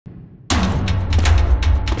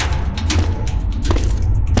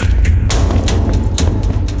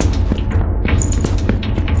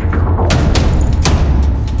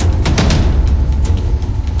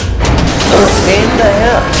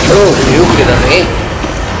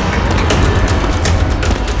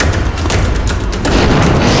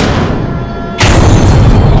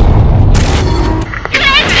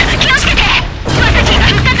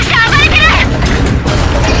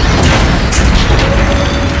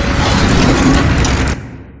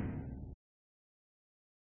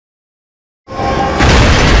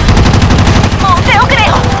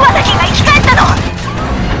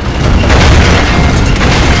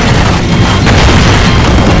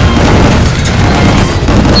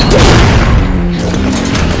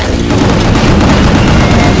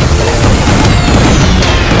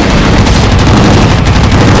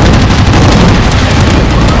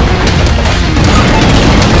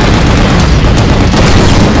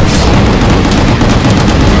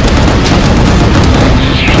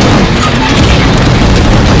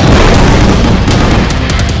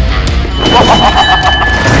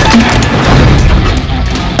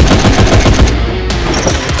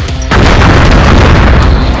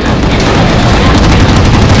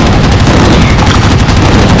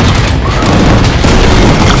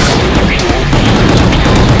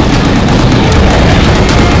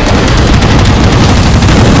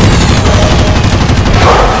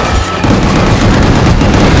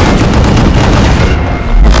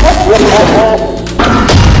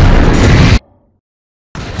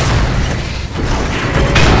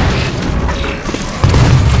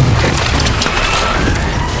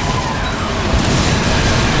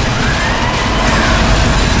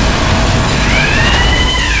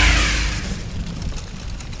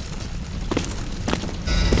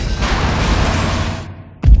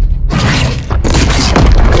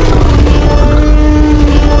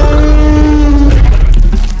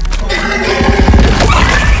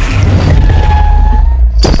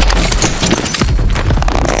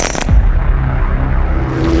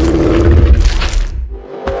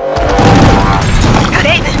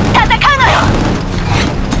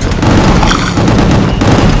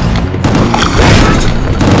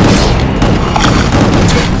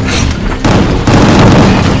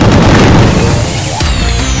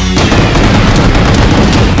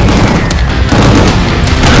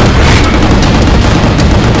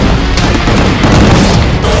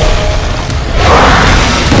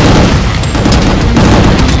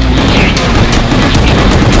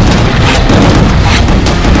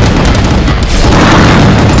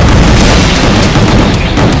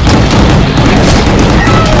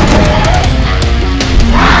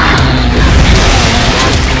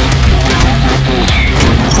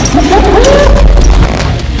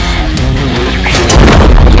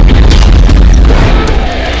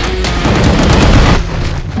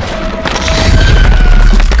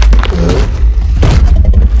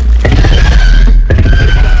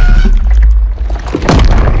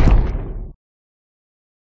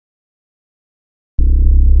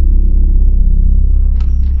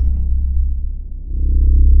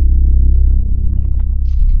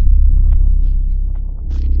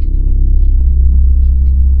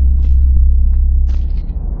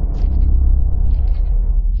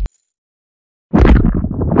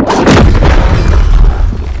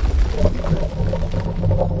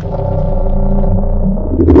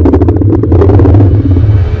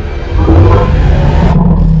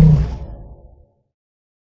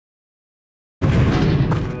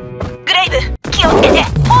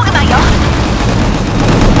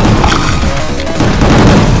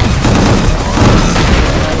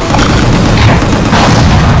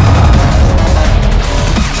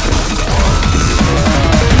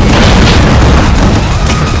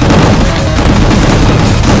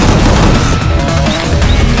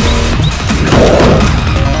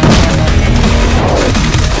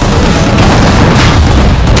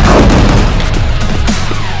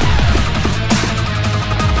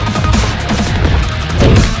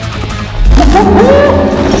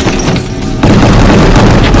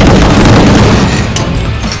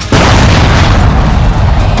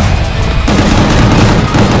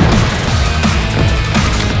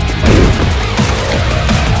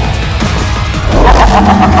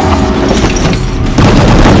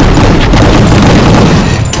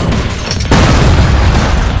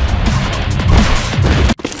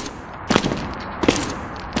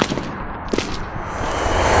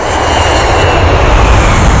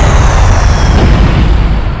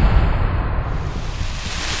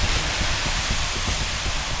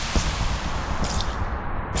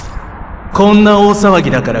こんな大騒ぎ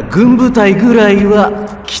だから軍部隊ぐらい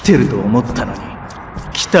は来てると思ったのに、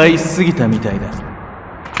期待しすぎたみたいだ。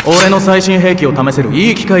俺の最新兵器を試せる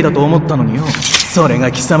いい機会だと思ったのによ。それ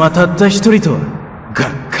が貴様たった一人とはが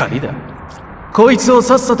っかりだ。こいつを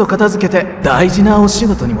さっさと片付けて大事なお仕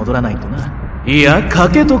事に戻らないとな。いや、賭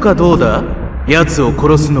けとかどうだ？奴を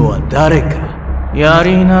殺すのは誰か。や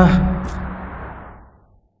りな。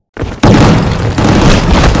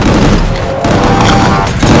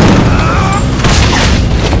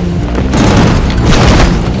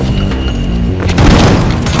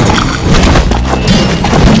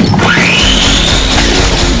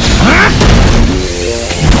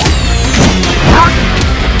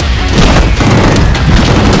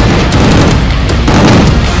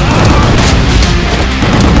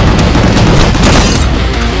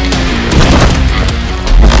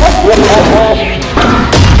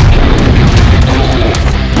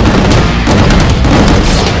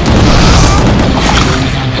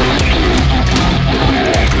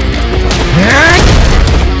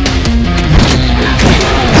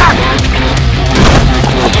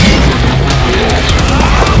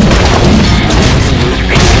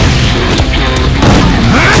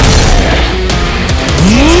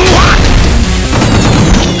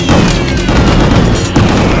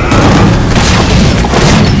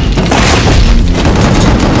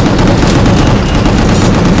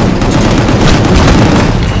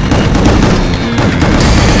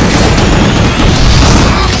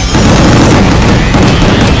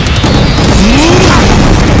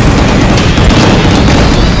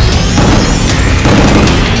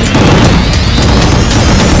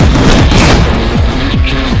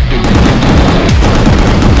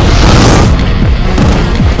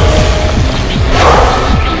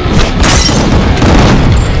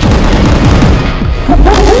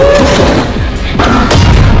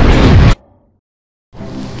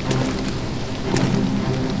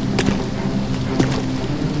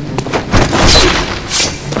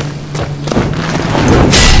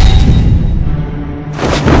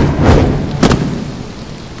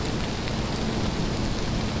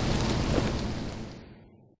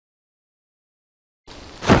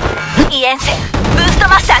イエンセン、ブースト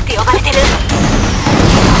マスターって呼ばれてる。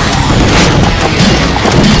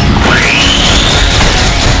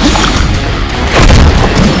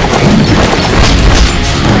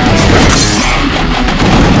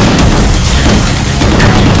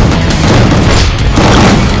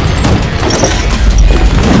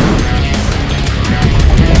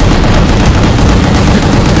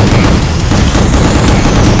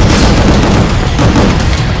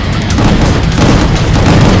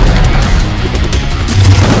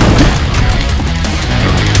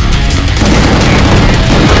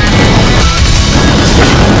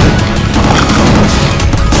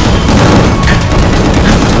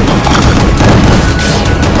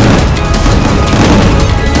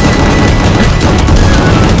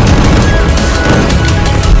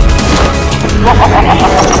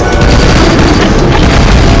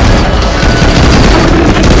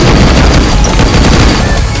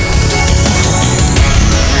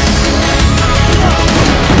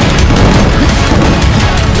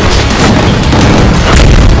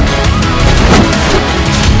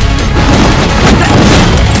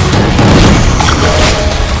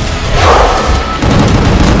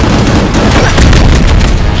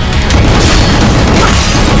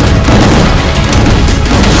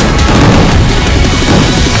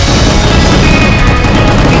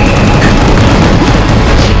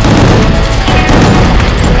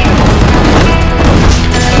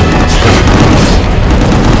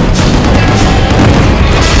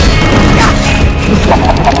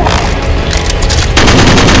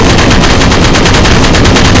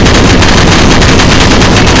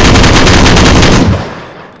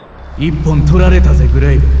一本取られたぜグ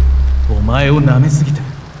レイブ。お前を舐めすぎた。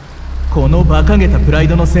この馬鹿げたプライ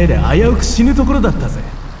ドのせいで危うく死ぬところだったぜ。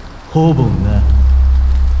方々な。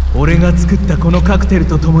俺が作ったこのカクテル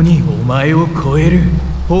と共にお前を超える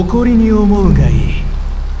誇りに思うがいい。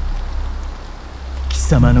貴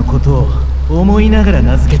様のことを思いながら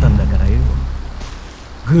名付けたんだからよ。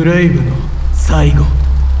グレイブの最後。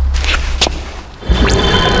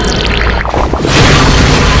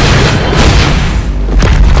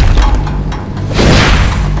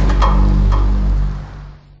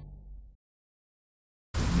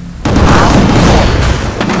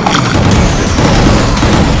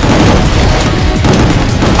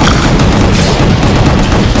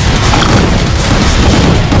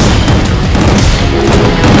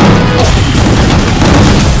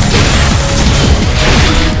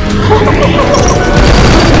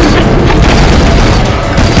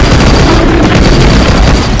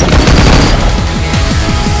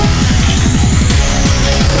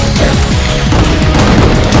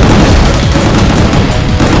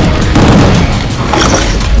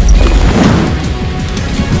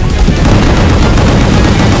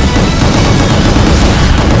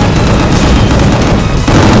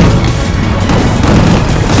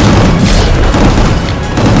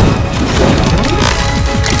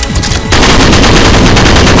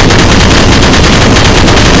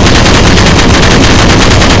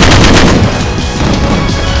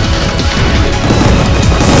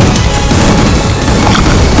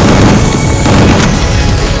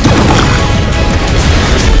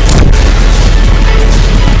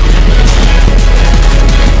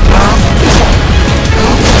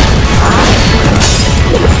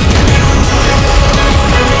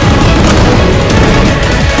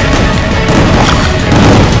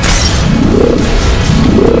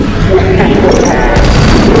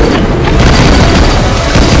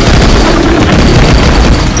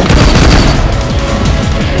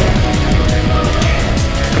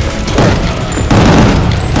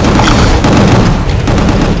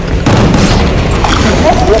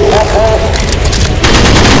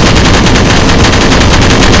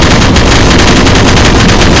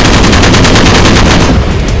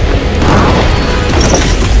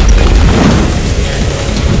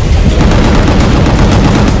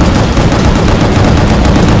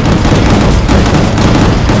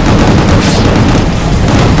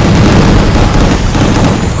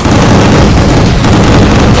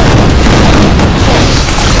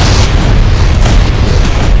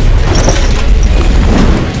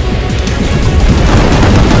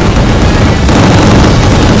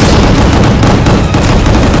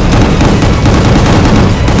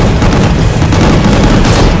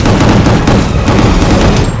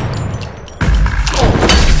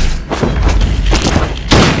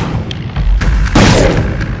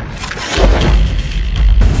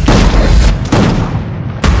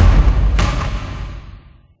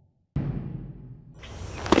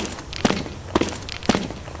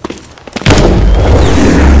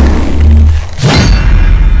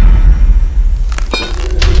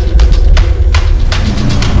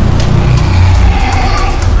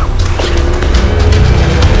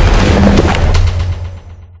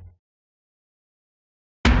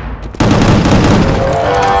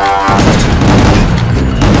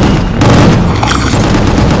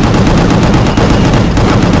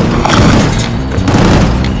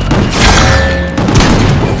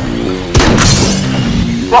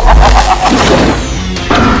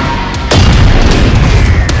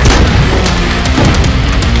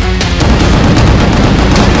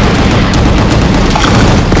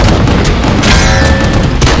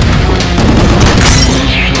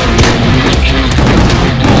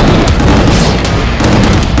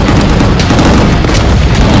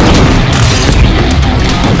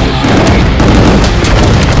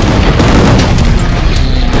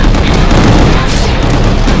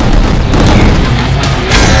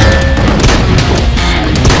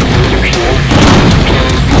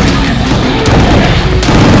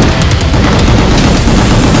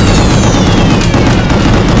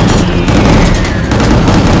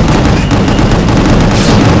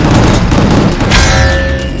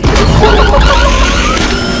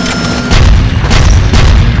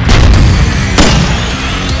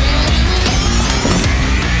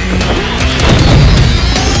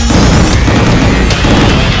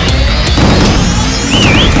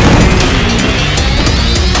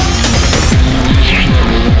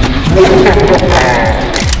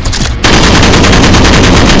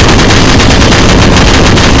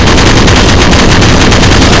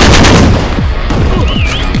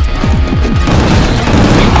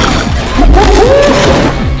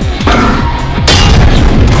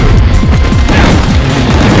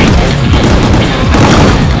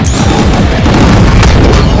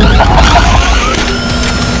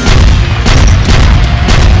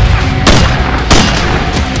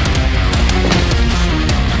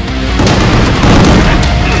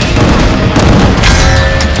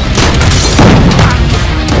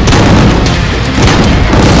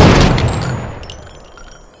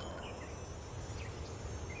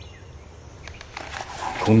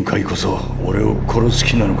今回こそ俺を殺す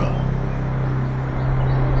気なのか。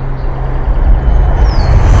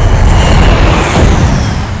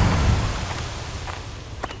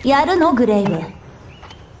やるのグレイブ。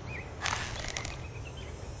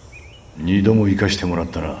二度も生かしてもらっ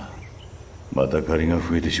たな。また借りが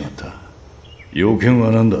増えてしまった。要件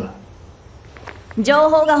は何だ。情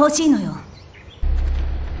報が欲しいのよ。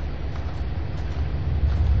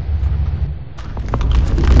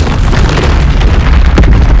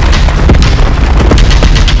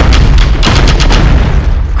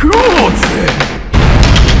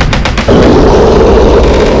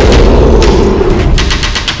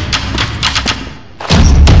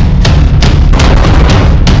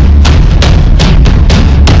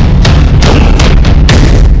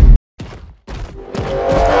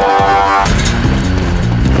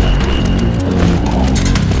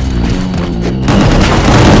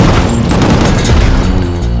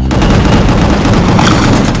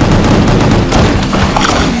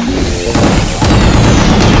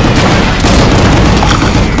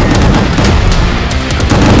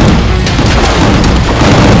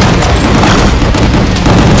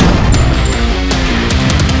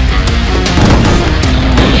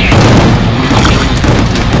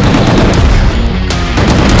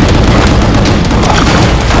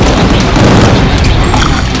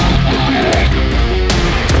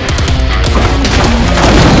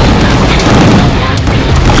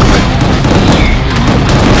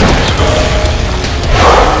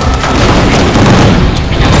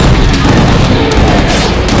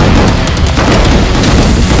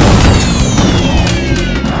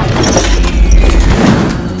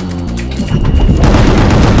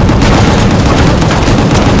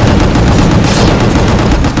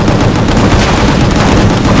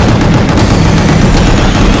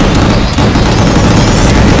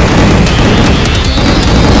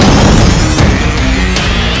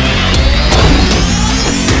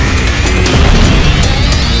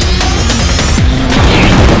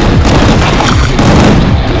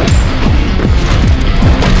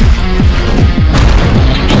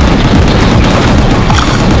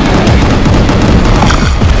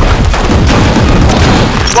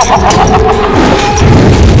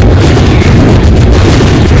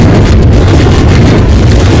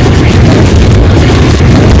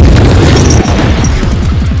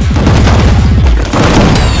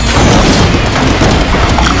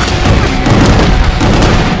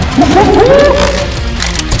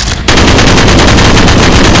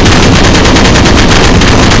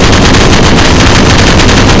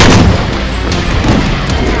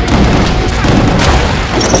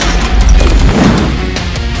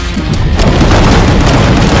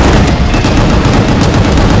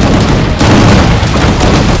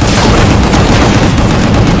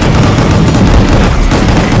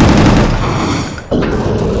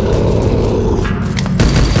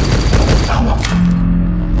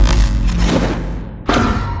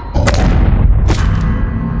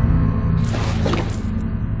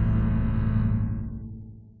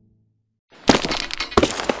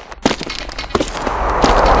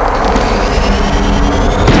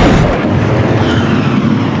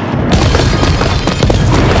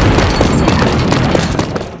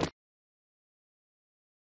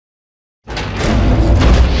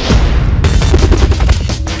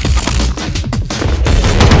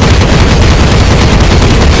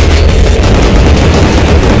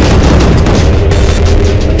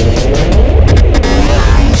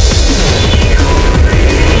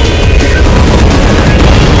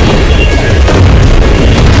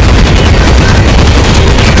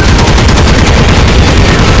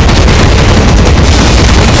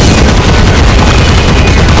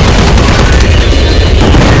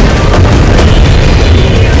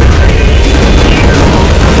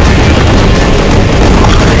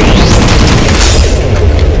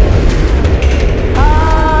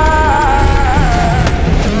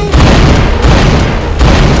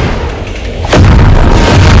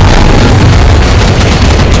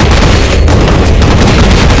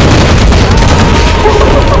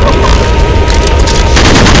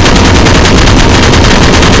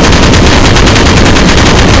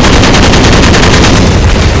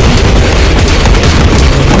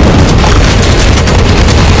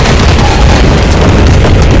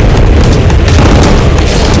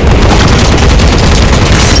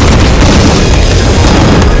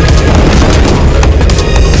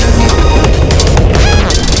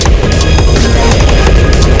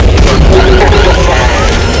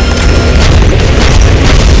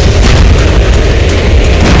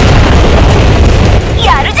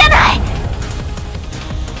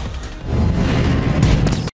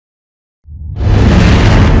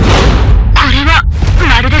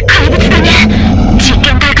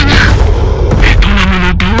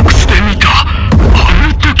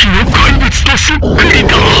リ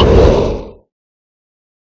だ。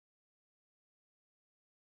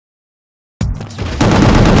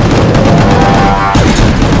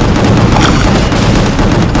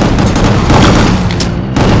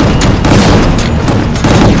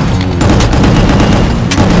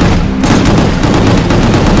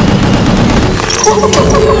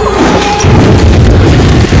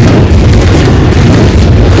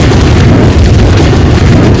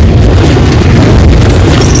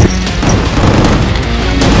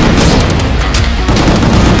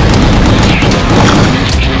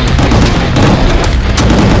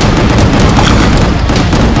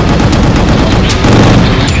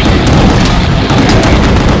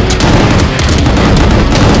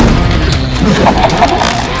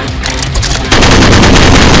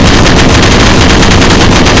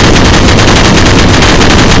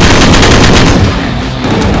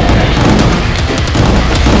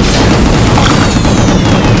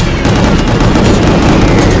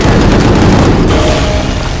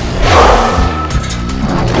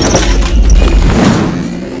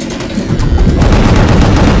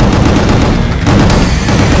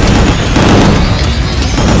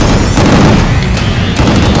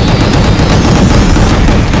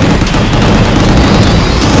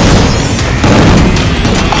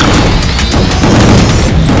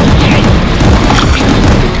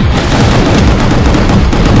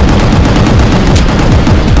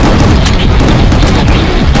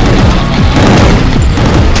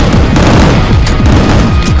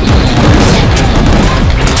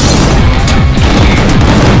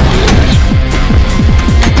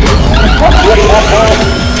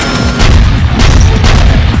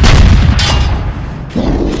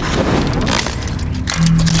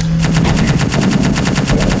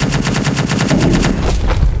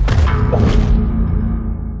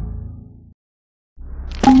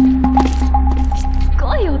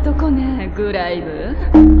グライブ、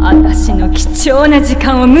私の貴重な時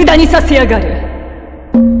間を無駄にさせやがる。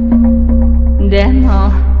で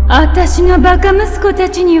も私のバカ息子た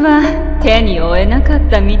ちには手に負えなかっ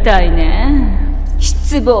たみたいね。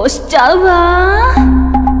失望しちゃうわ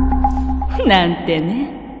なんてね。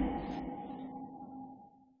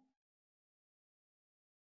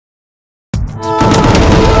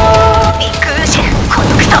ビッグウシこ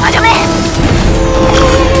のクソ魔女め。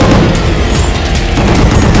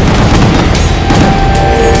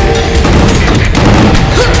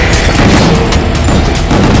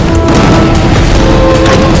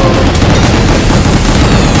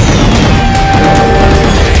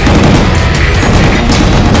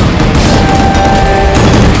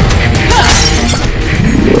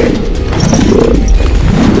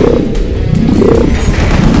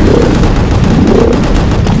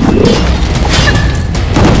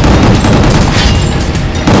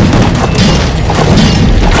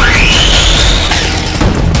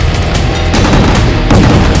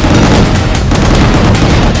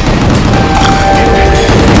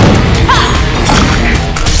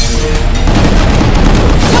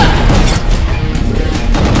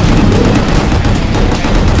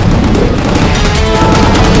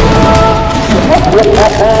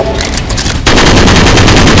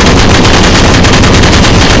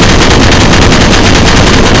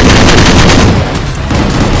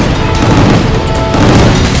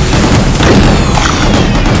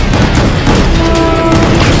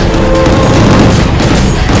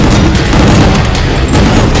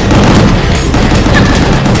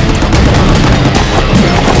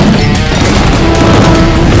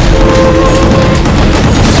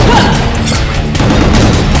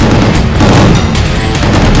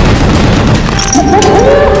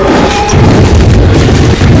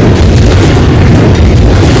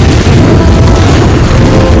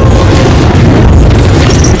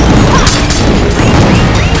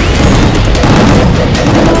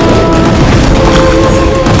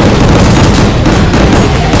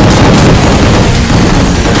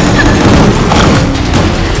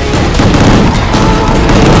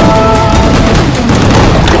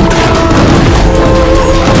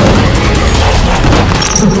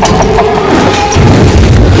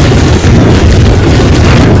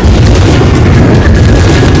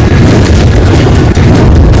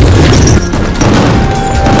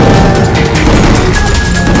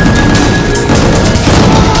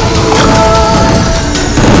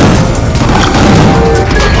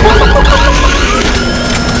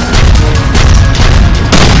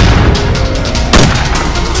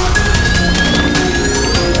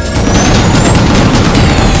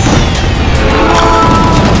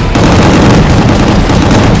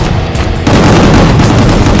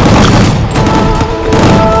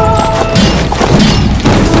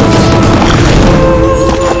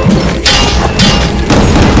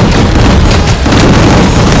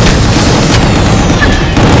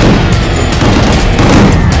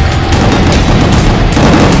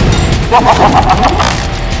これ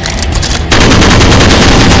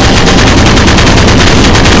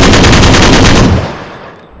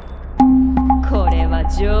は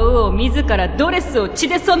女王自らドレスを血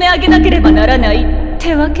で染め上げなければならないっ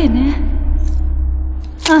てわけね。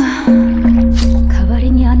ああ、代わ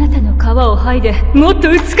りにあなたの皮を剥いでもっと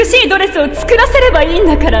美しいドレスを作らせればいいん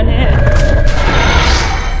だからね。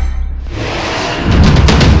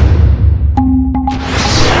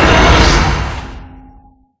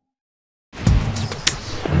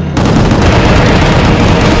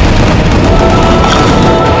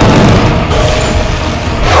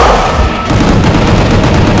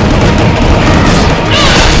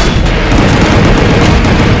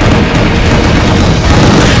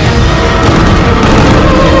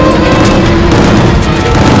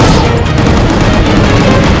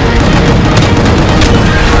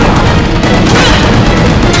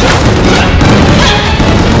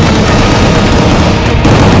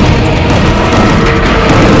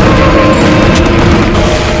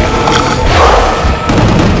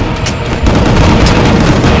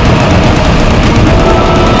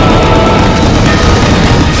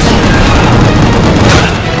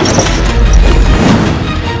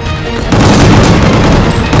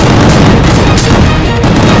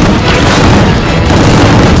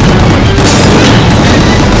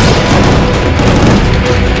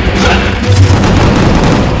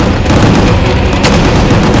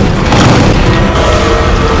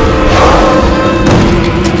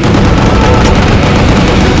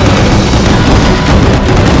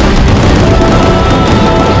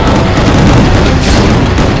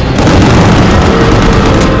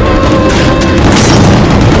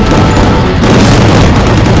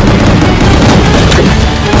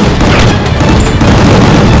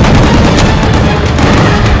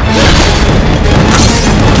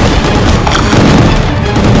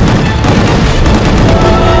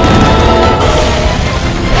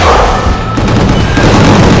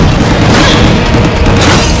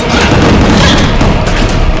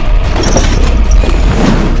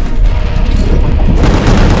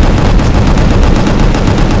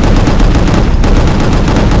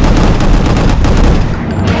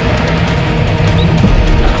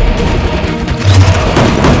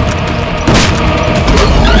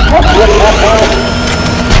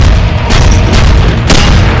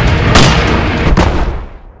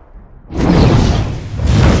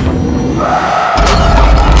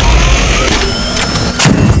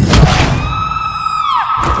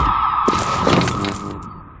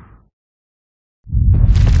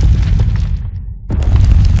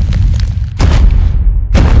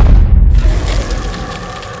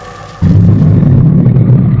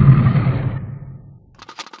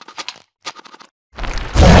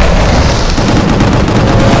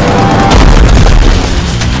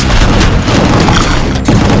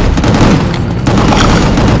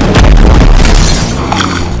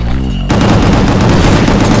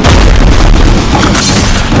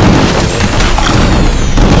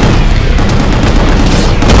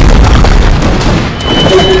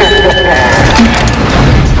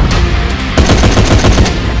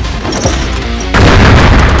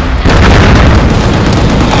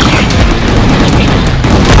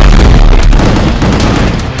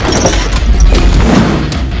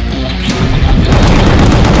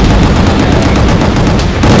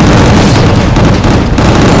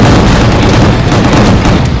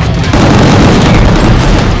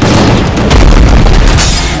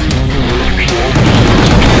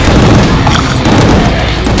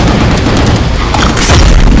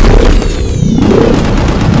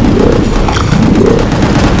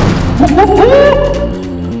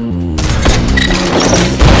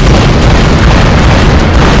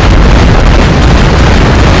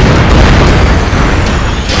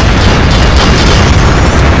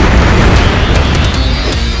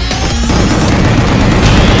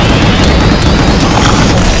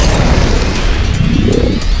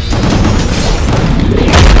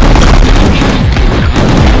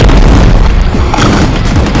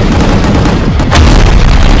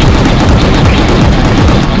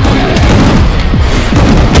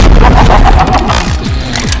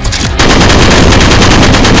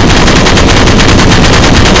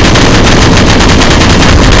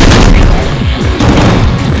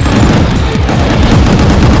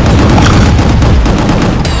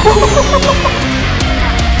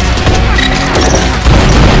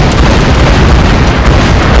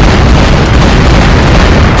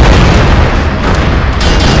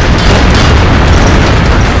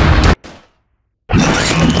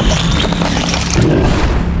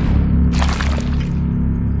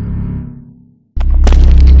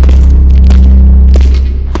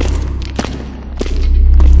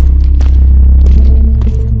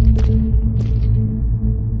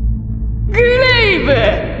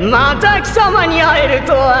様に会える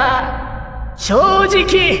とは。正直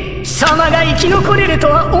貴様が生き残れると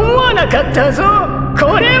は思わなかったぞ。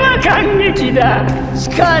これは感激だ。し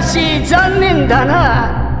かし残念だ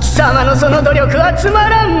な。貴様のその努力はつま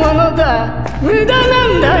らんものだ。無駄な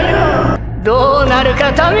んだよ。どうなる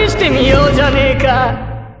か試してみようじゃねえか。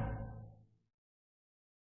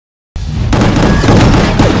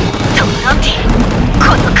トロンティ、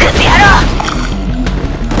このクズ野郎。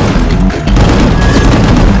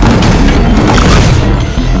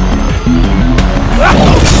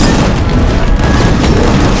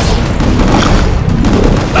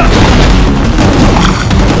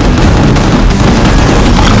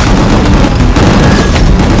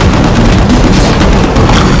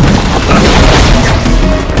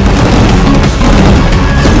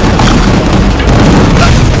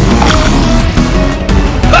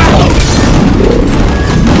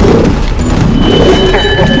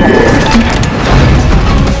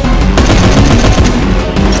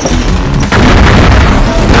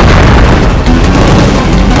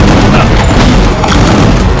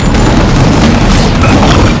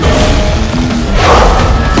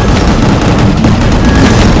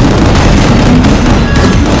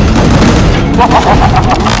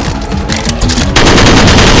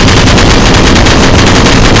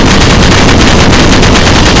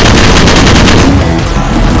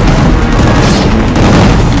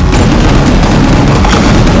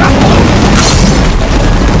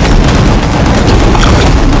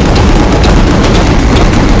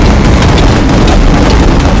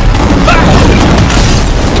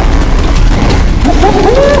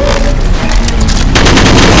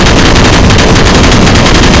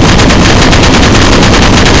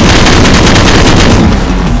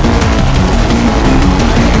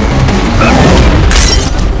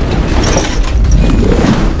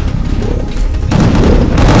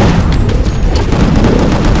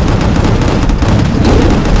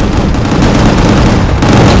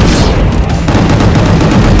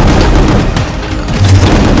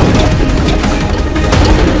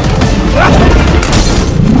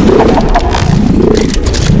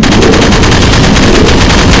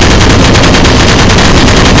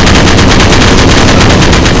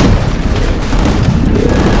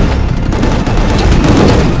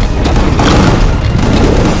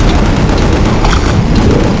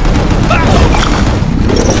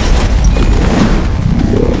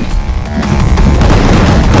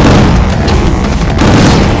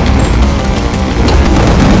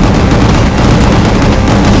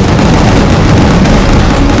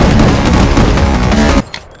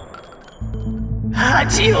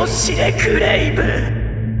恥を知れクレイブ。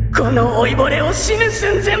この老いぼれを死ぬ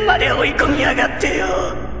寸前まで追い込みやがってよ。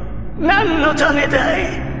何のためだ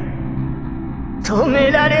い。止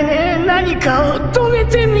められねえ何かを止め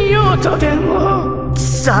てみようとでも。貴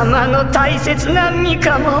様の大切なミ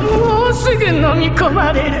カももうすぐ飲み込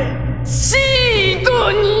まれる。シー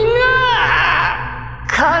ドにな。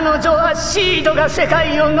彼女はシードが世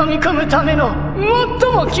界を飲み込むための最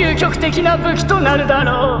も究極的な武器となるだ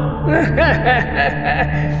ろう。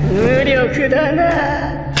無力だな。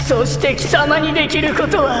そして貴様にできるこ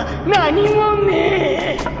とは何も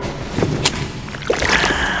ねえ。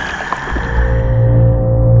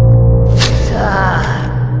さ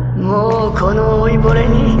あ、もうこの老いぼれ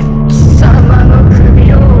に貴様の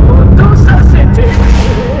首を落とさせてくれ。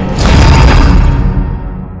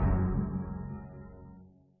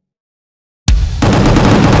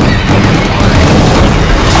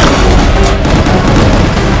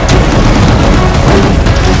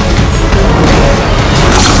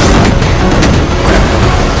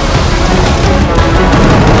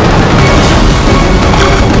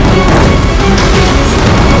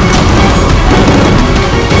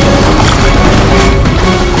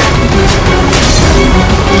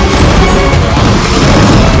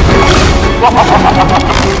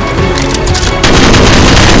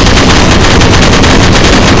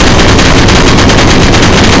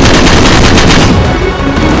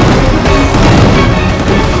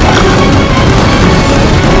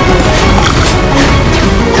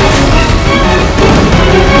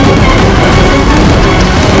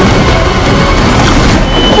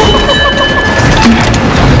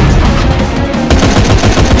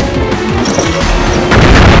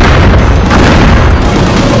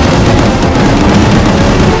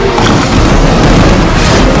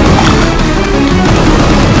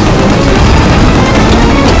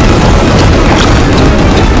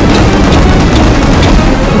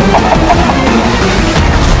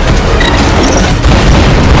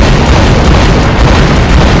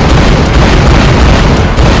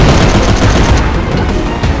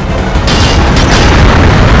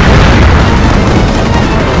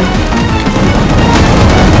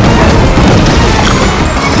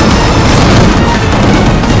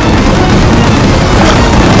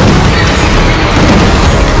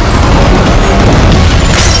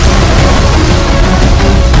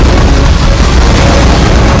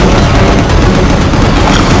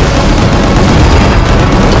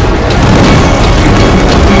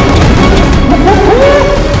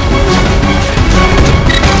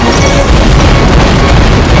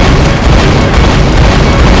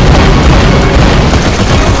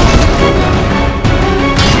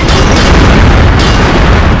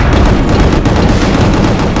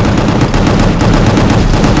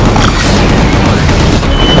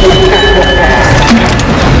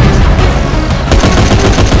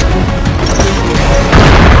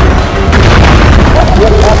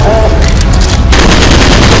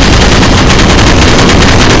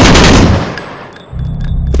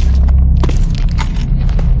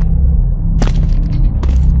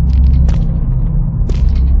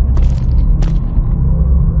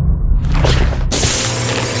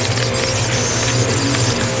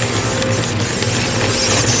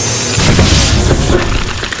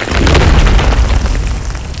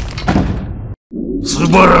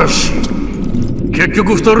晴らしい。結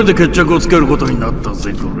局二人で決着をつけることになった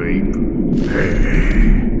ぜ、グレイブ。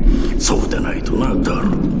そうでないとな、ダル。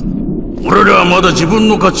俺らはまだ自分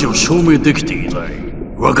の価値を証明できていない。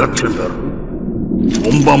分かってんだろ。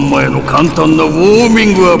本番前の簡単なウォー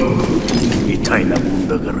ミングアップみたいなもん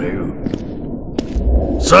だからよ。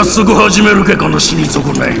早速始めるか、この死に損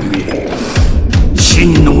ない目。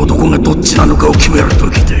真の男がどっちなのかを決める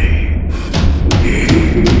時だ。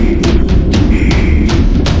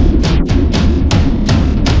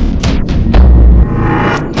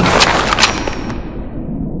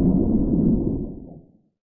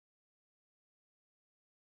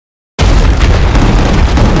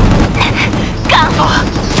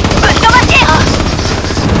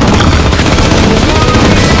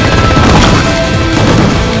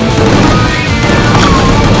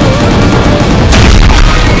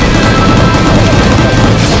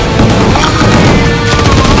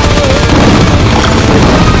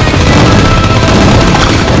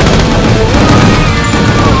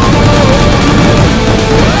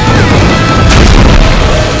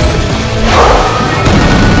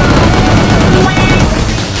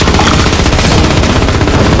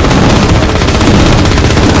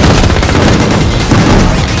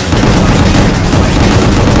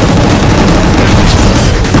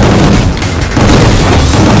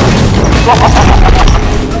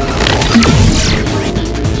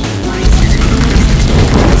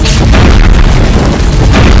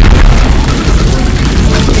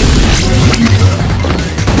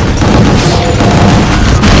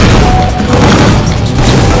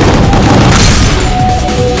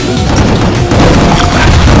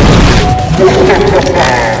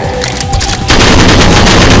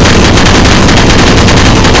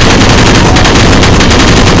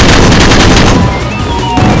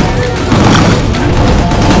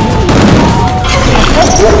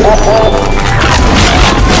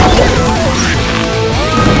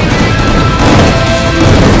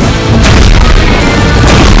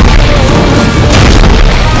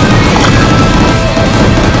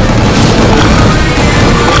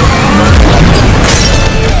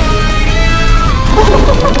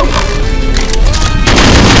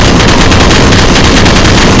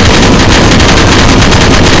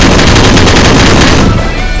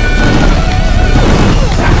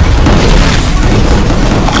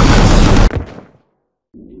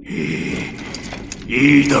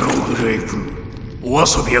いいだろう、グレイブ。お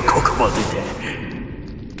遊びはここまでだ。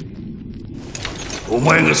お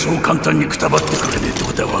前がそう簡単にくたばってくれねえって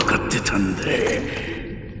ことは分かってたんだ。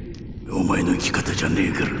お前の生き方じゃね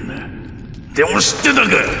えからな。でも知ってたか、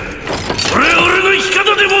それは俺の生き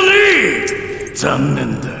方でもねえ。残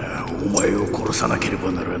念だ、お前を殺さなけれ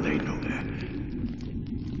ばならないのが。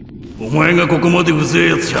お前がここまでうぜえ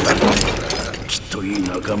やつじゃなくて、きっといい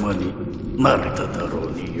仲間になれただろ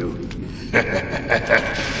うによ。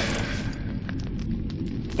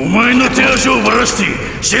お前の手足をばらして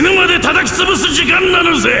死ぬまで叩き潰す時間な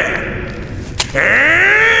のぜ。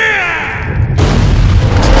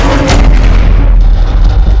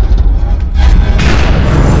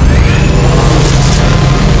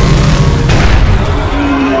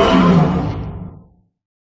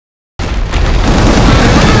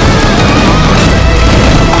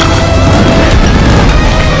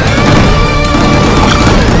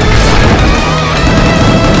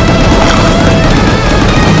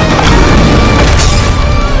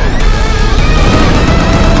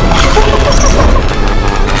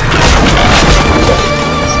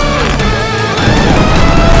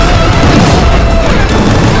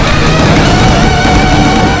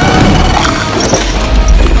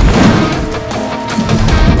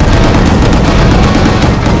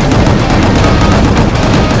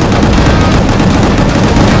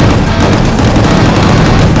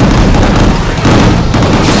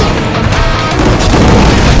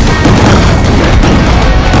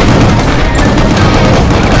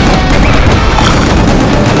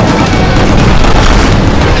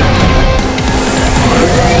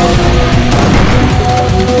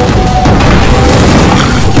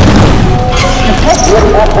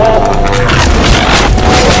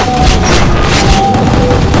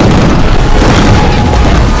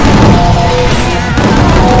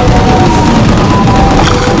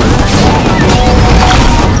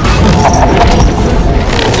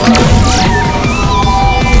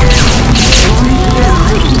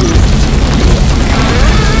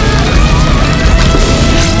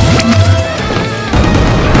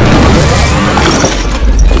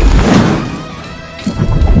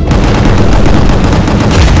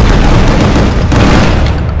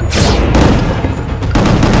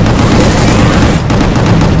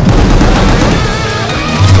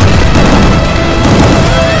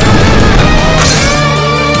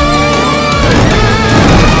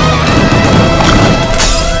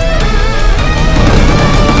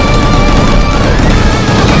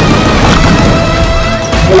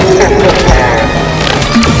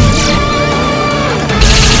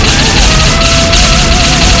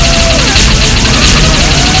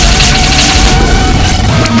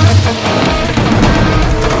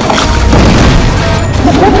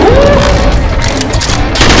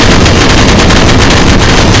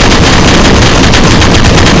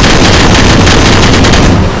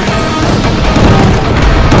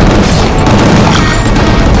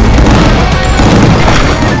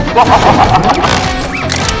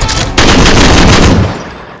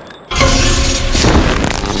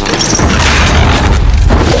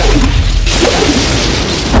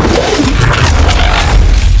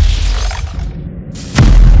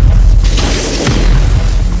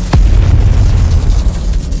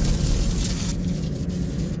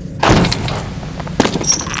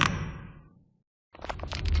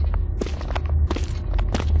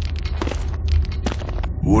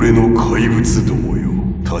俺の怪物どもよ、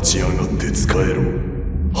立ち上がって使えろ。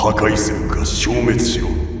破壊するか消滅しろ。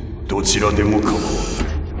どちらでも構わない。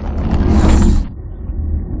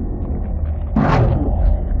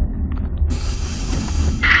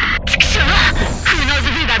畜生、フノーズ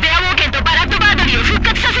V がベアウォーケンとバラッドバードリーを復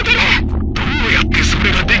活させてる。どうやってそ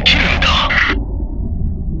れができるんだ？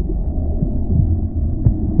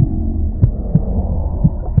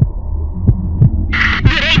グ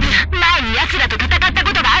レイブ、前に奴らと戦った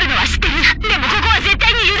ことがあるのは知ってる。でもここは絶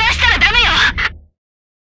対に油断したらダメよ。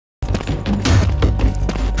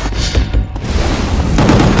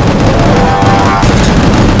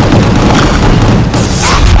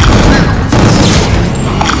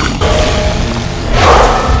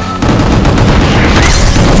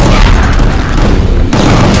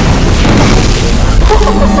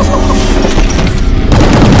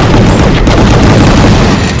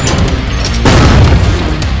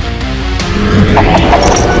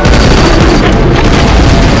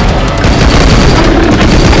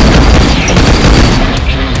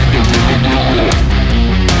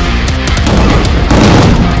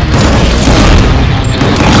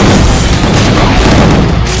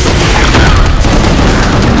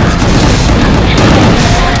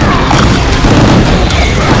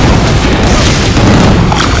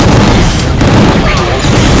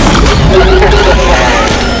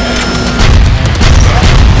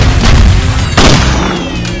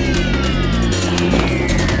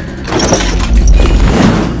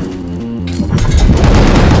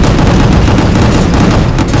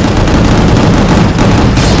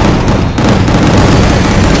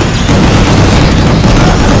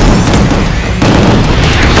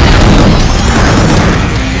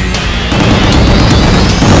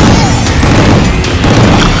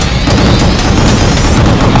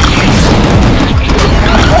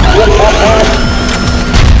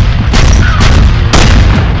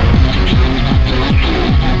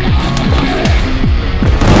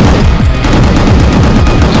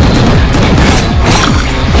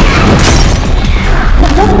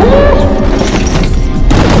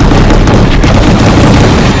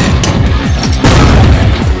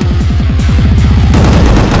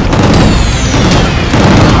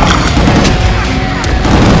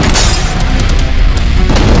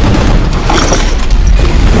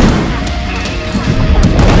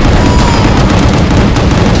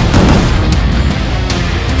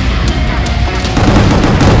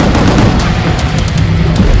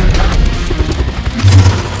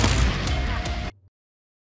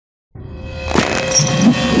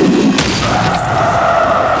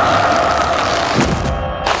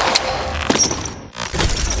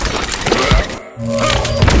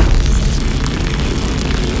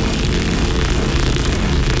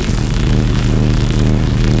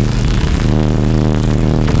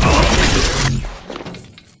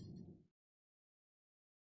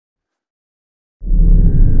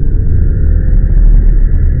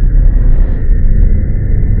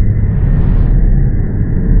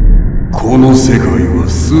この世界は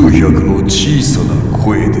数百の小さな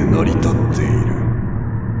声で成り立っている。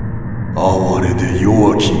哀れで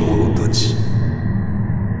弱き者たち、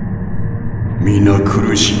皆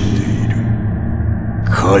苦しんでいる。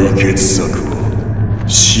解決策は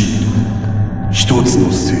シール、一つの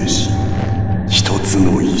精神、一つ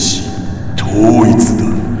の意志、統一だ。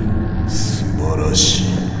素晴らしい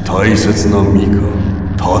大切なミカ、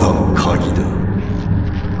ただの鍵だ。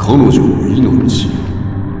彼女の命、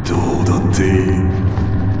どうだっていい。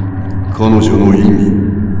彼女の意味、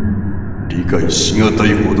理解しがた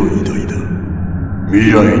いほど偉大だ。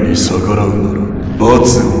未来に逆らうなら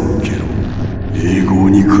罰を受けろ。栄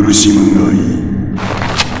光に苦しむがいい。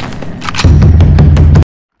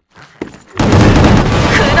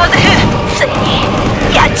フノーズフ、つい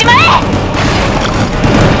にやっちまえ。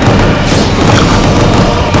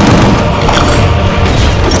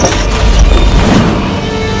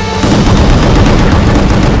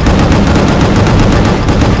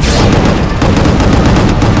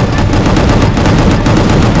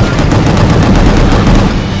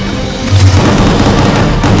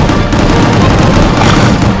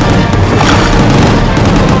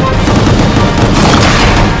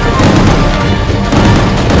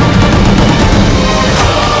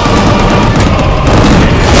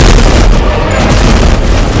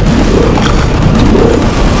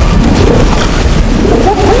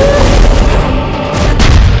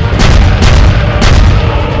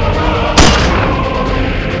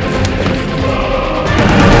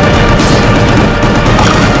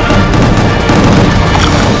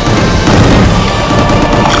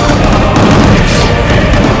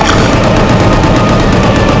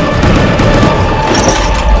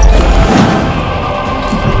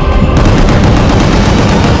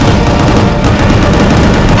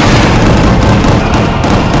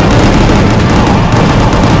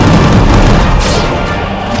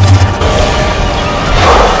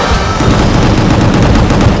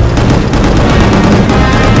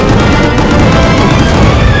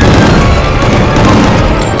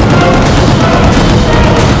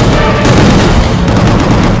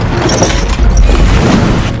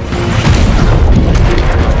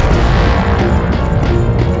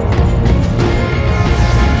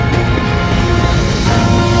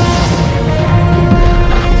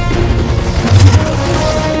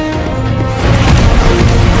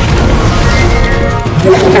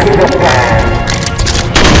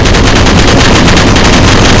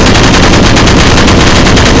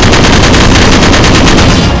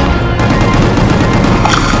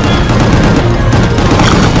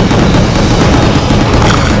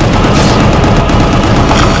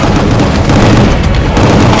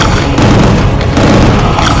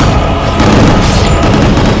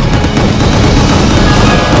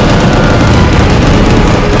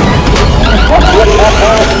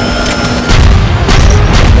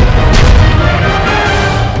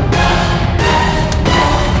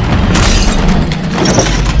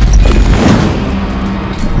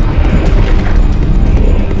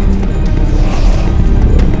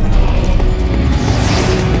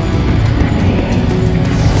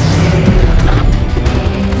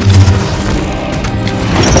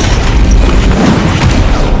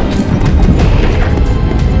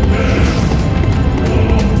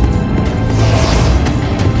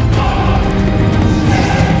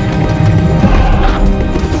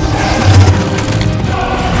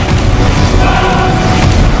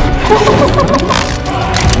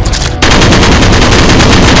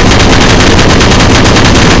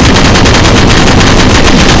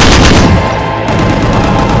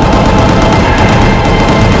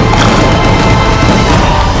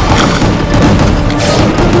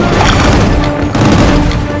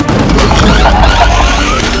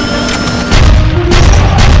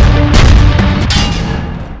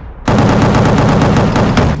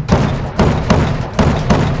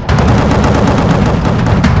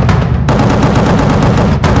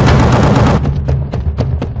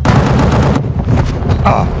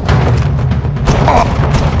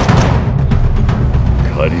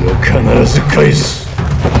必ず返す。